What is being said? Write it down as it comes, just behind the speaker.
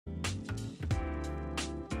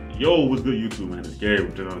Yo, what's good YouTube, man? It's Gary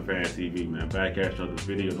with Another Fan TV, man. Back at another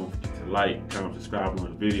video. Don't forget to like, comment, subscribe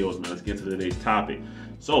on the videos, man. Let's get to today's topic.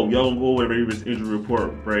 So, y'all gonna go over Ravens injury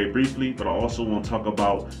report very briefly, but I also want to talk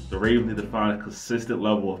about the Ravens need to find a consistent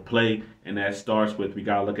level of play, and that starts with we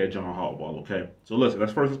gotta look at John Harbaugh, okay? So listen,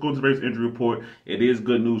 let's go to the Ravens injury report. It is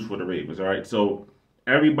good news for the Ravens, all right? So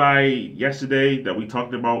everybody yesterday that we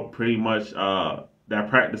talked about pretty much that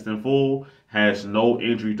practiced in full has no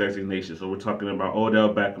injury designation. So we're talking about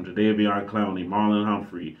Odell Beckham, Jadeveon Clowney, Marlon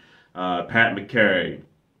Humphrey, Pat McCary,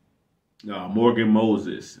 Morgan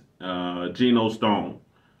Moses, Geno Stone,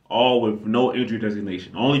 all with no injury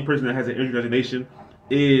designation. The only person that has an injury designation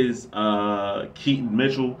is Keaton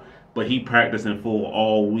Mitchell, but he practiced in full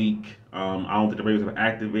all week. I don't think the Ravens have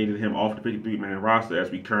activated him off the 53-man roster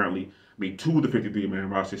as we currently, to the 53-man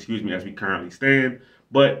roster, as we currently stand.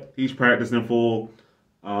 But he's practiced in full.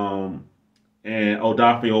 And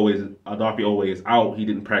Odafe is out. He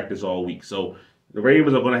didn't practice all week. So the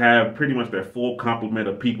Ravens are going to have pretty much their full complement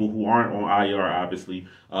of people who aren't on IR, obviously,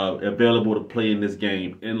 available to play in this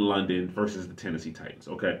game in London versus the Tennessee Titans.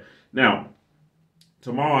 Okay. Now,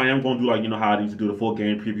 tomorrow I am going to do how I used to do the full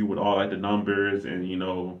game preview with all the numbers and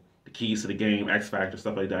the keys to the game, X Factor,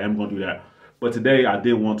 stuff like that. I am going to do that. But today I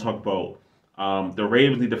did want to talk about the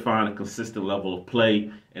Ravens need to find a consistent level of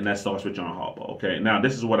play, and that starts with John Harbaugh. Okay, now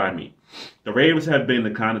this is what I mean. The Ravens have been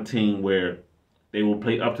the kind of team where they will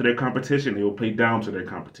play up to their competition, they will play down to their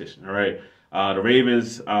competition. All right, the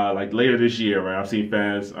Ravens, like later this year, right? I've seen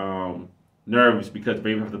fans nervous because the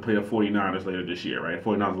Ravens have to play the 49ers later this year, right?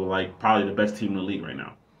 49ers are like probably the best team in the league right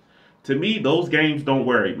now. To me, those games don't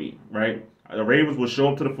worry me, right? The Ravens will show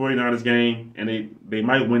up to the 49ers game, and they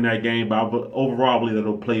might win that game, but overall, I believe that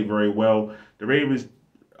they'll play very well. The Ravens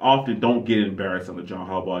often don't get embarrassed under John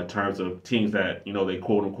Harbaugh in terms of teams that, they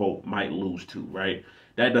quote-unquote might lose to, right?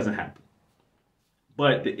 That doesn't happen.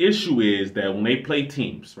 But the issue is that when they play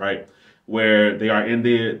teams, right, where they are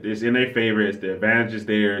it's in their favor, it's the advantage is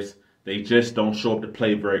theirs, they just don't show up to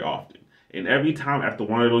play very often. And every time after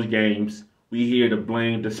one of those games, we hear the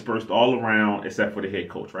blame dispersed all around except for the head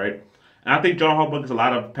coach, right? And I think John Harbaugh gets a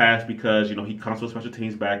lot of pass because, he comes from a special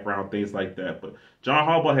teams background, things like that. But John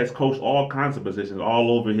Harbaugh has coached all kinds of positions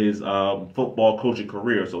all over his football coaching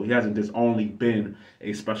career. So he hasn't just only been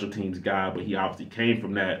a special teams guy, but he obviously came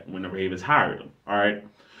from that when the Ravens hired him. All right.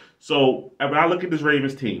 So when I look at this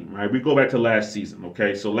Ravens team, right, we go back to last season.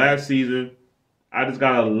 Okay. So last season, I just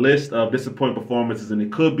got a list of disappointing performances, and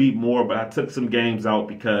it could be more, but I took some games out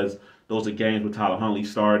because those are games where Tyler Huntley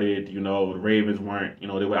started. The Ravens weren't, they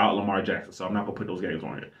were out Lamar Jackson, so I'm not going to put those games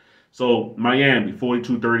on here. So Miami,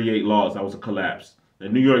 42-38 loss. That was a collapse. The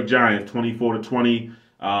New York Giants, 24-20.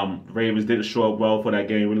 The Ravens didn't show up well for that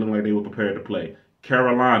game. It looked like they were prepared to play.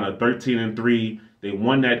 Carolina, 13-3. They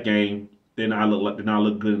won that game. Did not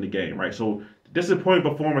look good in the game, right? So disappointing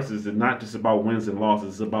performances is not just about wins and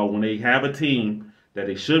losses. It's about when they have a team that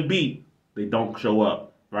they should beat, they don't show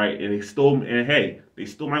up, right? And they still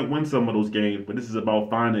might win some of those games, but this is about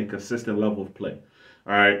finding a consistent level of play.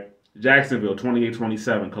 All right. Jacksonville,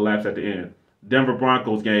 28-27, collapsed at the end. Denver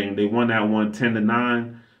Broncos game, they won that one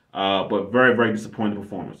 10-9, but very, very disappointing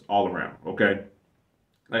performance all around, okay?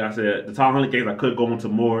 Like I said, the Tyler Huntley games, I could go into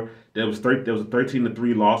more. There was a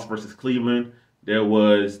 13-3 loss versus Cleveland. There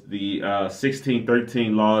was the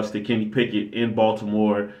 16-13 loss to Kenny Pickett in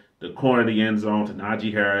Baltimore, the corner of the end zone to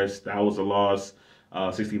Najee Harris. That was a loss.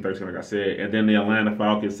 16-13, like I said. And then the Atlanta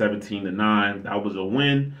Falcons, 17-9. That was a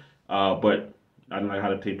win, but I didn't like how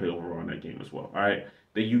the team played overall in that game as well. All right.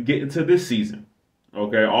 Then you get into this season,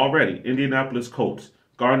 okay, already. Indianapolis Colts.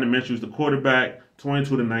 Gardner Minshew's the quarterback,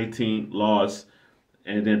 22-19 loss.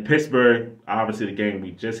 And then Pittsburgh, obviously the game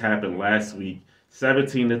we just happened last week,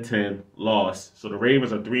 17-10 loss. So the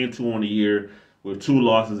Ravens are 3-2 on the year with 2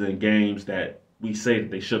 losses in games that we say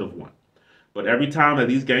that they should have won. But every time that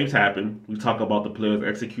these games happen, we talk about the players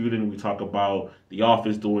executing. We talk about the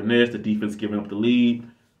offense doing this, the defense giving up the lead.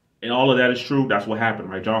 And all of that is true. That's what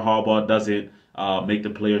happened, right? John Harbaugh doesn't make the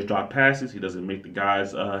players drop passes. He doesn't make the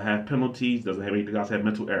guys have penalties. Doesn't make the guys have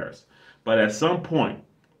mental errors. But at some point,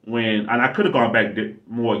 and I could have gone back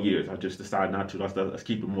more years. I just decided not to. Let's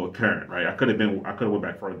keep it more current, right? I could have went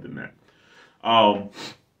back further than that.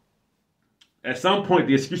 At some point,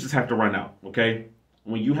 the excuses have to run out, okay?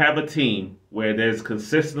 When you have a team where there's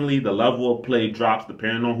consistently the level of play drops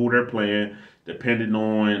depending on who they're playing, depending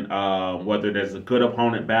on whether there's a good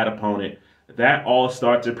opponent, bad opponent, that all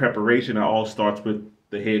starts in preparation. It all starts with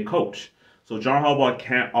the head coach. So John Harbaugh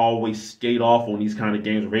can't always skate off on these kind of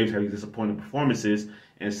games where Ravens have these disappointing performances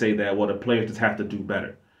and say that, well, the players just have to do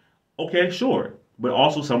better. Okay, sure. But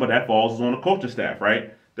also some of that falls on the coaching staff,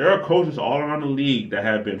 right? There are coaches all around the league that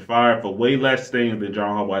have been fired for way less things than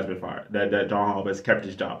John Harbaugh has been fired, that John Harbaugh has kept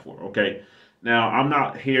his job for, okay? Now, I'm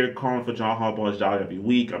not here calling for John Harbaugh's job every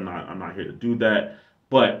week. I'm not here to do that.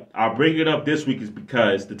 But I'll bring it up this week is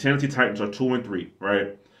because the Tennessee Titans are 2-3,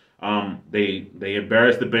 right? They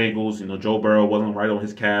embarrassed the Bengals. You know, Joe Burrow wasn't right on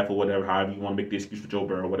his calf or whatever. However you want to make the excuse for Joe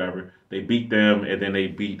Burrow, whatever. They beat them, and then they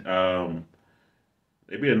beat another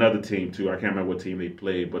team too. I can't remember what team they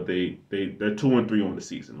played, but they're 2-3 on the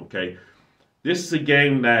season. Okay, this is a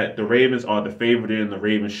game that the Ravens are the favorite in. The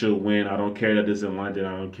Ravens should win. I don't care that it's in London.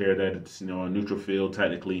 I don't care that it's, you know, a neutral field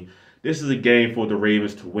technically. This is a game for the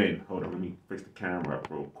Ravens to win. Hold on, let me fix the camera up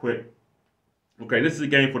real quick. Okay, this is a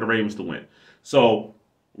game for the Ravens to win. So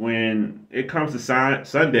when it comes to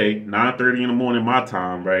Sunday, 9:30 in the morning my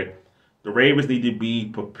time, right? The Ravens need to be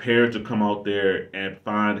prepared to come out there and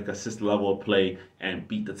find a consistent level of play and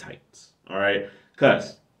beat the Titans. All right?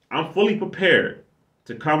 Because I'm fully prepared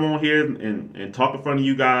to come on here and talk in front of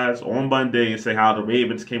you guys on Monday and say how the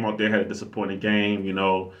Ravens came out there, had a disappointing game. You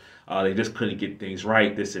know, they just couldn't get things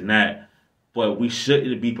right, this and that. But we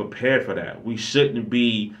shouldn't be prepared for that. We shouldn't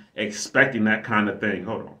be expecting that kind of thing.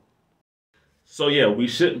 Hold on. So, yeah, we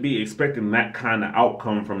shouldn't be expecting that kind of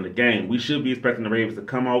outcome from the game. We should be expecting the Ravens to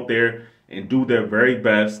come out there and do their very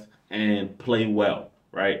best and play well,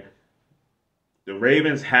 right? The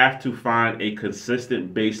Ravens have to find a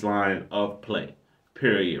consistent baseline of play,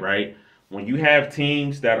 period, right? When you have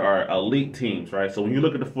teams that are elite teams, right? So when you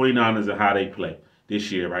look at the 49ers and how they play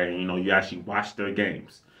this year, right? And, you know, you actually watch their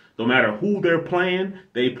games. No matter who they're playing,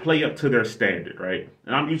 they play up to their standard, right?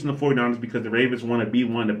 And I'm using the 49ers because the Ravens want to be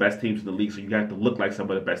one of the best teams in the league, so you have to look like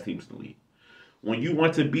some of the best teams in the league. When you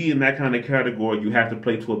want to be in that kind of category, you have to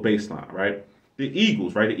play to a baseline, right? The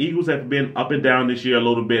Eagles, right? The Eagles have been up and down this year a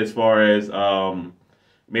little bit as far as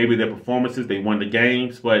maybe their performances. They won the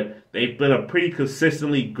games, but they've been a pretty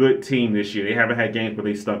consistently good team this year. They haven't had games where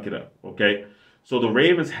they stuck it up, okay? So the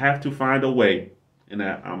Ravens have to find a way, and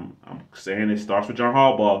I'm saying it starts with John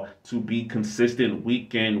Harbaugh, to be consistent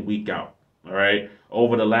week in, week out. All right?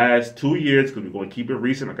 Over the last 2 years, because we're going to keep it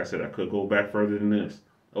recent. Like I said, I could go back further than this.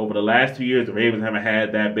 Over the last 2 years, the Ravens haven't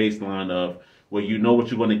had that baseline of where you know what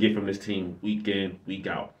you're going to get from this team week in, week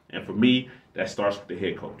out. And for me, that starts with the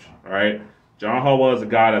head coach. All right? John Harbaugh is a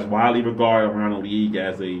guy that's widely regarded around the league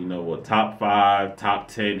as a top 5, top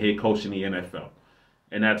 10 head coach in the NFL.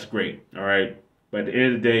 And that's great. All right? But at the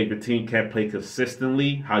end of the day, if your team can't play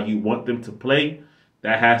consistently how you want them to play,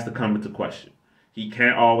 that has to come into question. He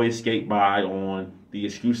can't always skate by on the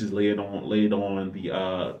excuses laid on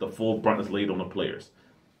the full brunt is laid on the players.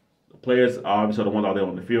 The players obviously are the ones out there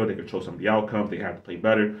on the field. They control some of the outcomes. They have to play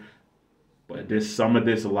better. But some of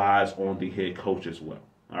this lies on the head coach as well.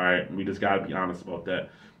 All right, we just got to be honest about that.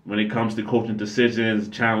 When it comes to coaching decisions,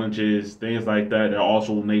 challenges, things like that, there are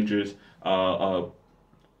also natures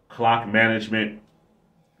clock management.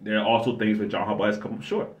 There are also things that John Harbaugh has come up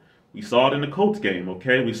short. We saw it in the Colts game,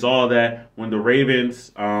 okay? We saw that when the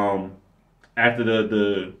Ravens, after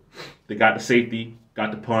they got the safety,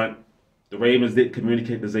 got the punt, the Ravens didn't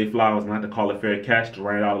communicate to Zay Flowers not to call it fair catch, to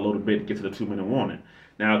run it out a little bit to get to the 2-minute warning.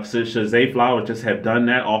 Now, should Zay Flowers just have done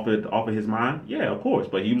that off of his mind? Yeah, of course.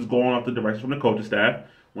 But he was going off the direction from the coaching staff.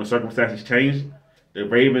 When circumstances changed, the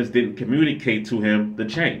Ravens didn't communicate to him the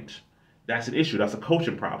change. That's an issue. That's a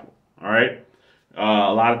coaching problem. All right?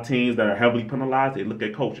 A lot of teams that are heavily penalized, they look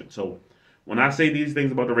at coaching. So when I say these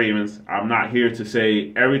things about the Ravens, I'm not here to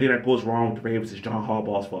say everything that goes wrong with the Ravens is John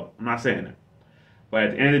Harbaugh's fault. I'm not saying that. But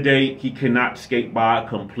at the end of the day, he cannot skate by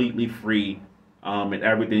completely free and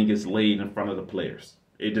everything gets laid in front of the players.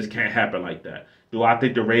 It just can't happen like that. Do I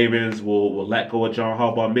think the Ravens will let go of John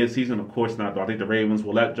Harbaugh midseason? Of course not. Do I think the Ravens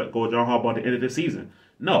will let go of John Harbaugh at the end of the season?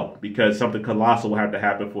 No, because something colossal will have to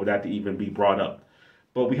happen for that to even be brought up.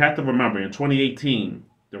 But we have to remember, in 2018,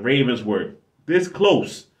 the Ravens were this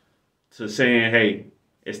close to saying, hey,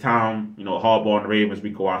 it's time, Harbaugh and the Ravens, we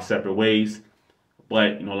go our separate ways.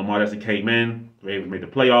 But, Lamar Jackson came in, the Ravens made the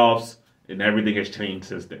playoffs, and everything has changed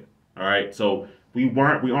since then. All right, so we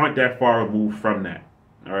aren't that far removed from that.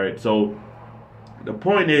 All right, so the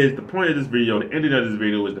point of this video, the ending of this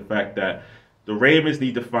video is the fact that the Ravens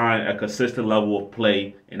need to find a consistent level of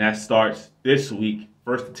play, and that starts this week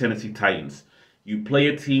versus the Tennessee Titans. You play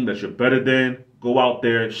a team that you're better than, go out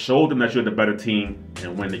there, show them that you're the better team,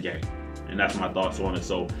 and win the game. And that's my thoughts on it.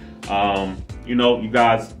 So, you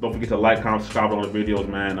guys, don't forget to like, comment, subscribe on the videos,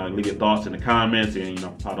 man. Leave your thoughts in the comments and,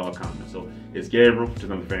 hot dog comments. So, it's Gabriel, just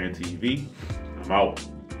another Fan TV. I'm out.